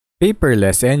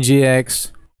Paperless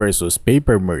Ngx versus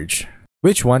Papermerge.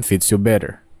 Which one fits you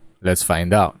better? Let's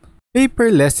find out.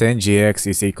 Paperless Ngx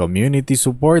is a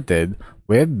community-supported,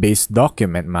 web-based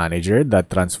document manager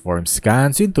that transforms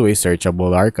scans into a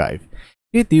searchable archive.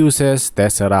 It uses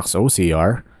Tesseract's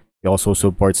OCR. It also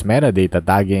supports metadata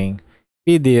tagging,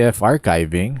 PDF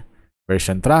archiving,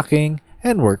 version tracking,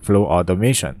 and workflow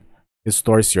automation. It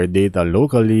stores your data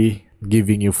locally,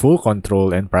 giving you full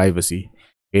control and privacy.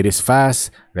 It is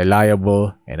fast,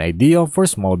 reliable, and ideal for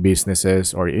small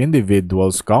businesses or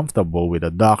individuals comfortable with a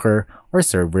Docker or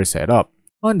server setup.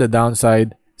 On the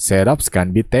downside, setups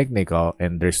can be technical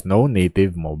and there's no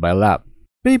native mobile app.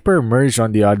 Papermerge,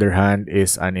 on the other hand,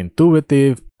 is an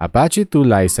intuitive, Apache 2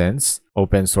 licensed,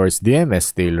 open source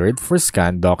DMS tailored for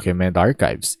scanned document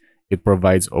archives. It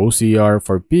provides OCR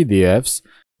for PDFs,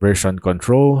 version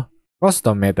control,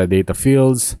 custom metadata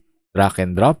fields, drag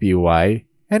and drop UI,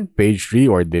 and page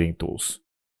reordering tools,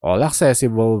 all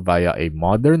accessible via a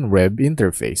modern web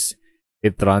interface.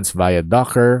 It runs via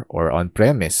Docker or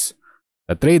on-premise.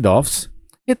 The trade-offs: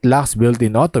 it lacks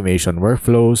built-in automation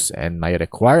workflows and might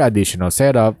require additional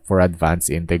setup for advanced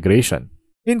integration.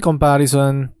 In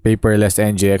comparison, Paperless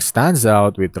Ngx stands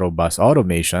out with robust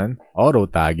automation,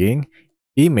 auto-tagging,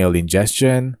 email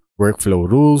ingestion, workflow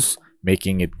rules,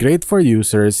 making it great for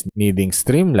users needing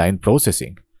streamlined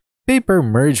processing.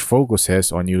 Papermerge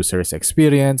focuses on users'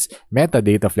 experience,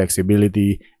 metadata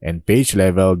flexibility, and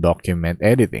page-level document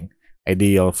editing,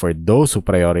 ideal for those who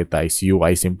prioritize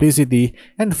UI simplicity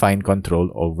and fine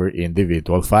control over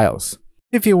individual files.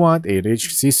 If you want a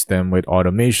rich system with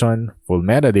automation, full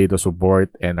metadata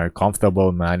support, and are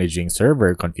comfortable managing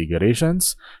server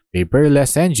configurations,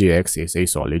 Paperless Ngx is a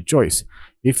solid choice.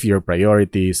 If your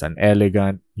priority is an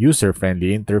elegant,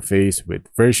 user-friendly interface with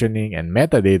versioning and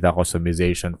metadata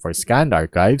customization for scanned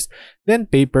archives, then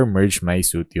Papermerge might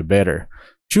suit you better.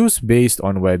 Choose based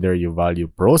on whether you value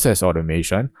process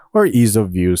automation or ease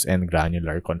of use and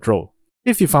granular control.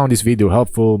 If you found this video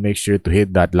helpful, make sure to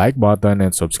hit that like button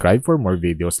and subscribe for more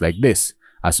videos like this.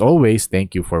 As always,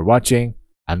 thank you for watching.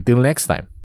 Until next time.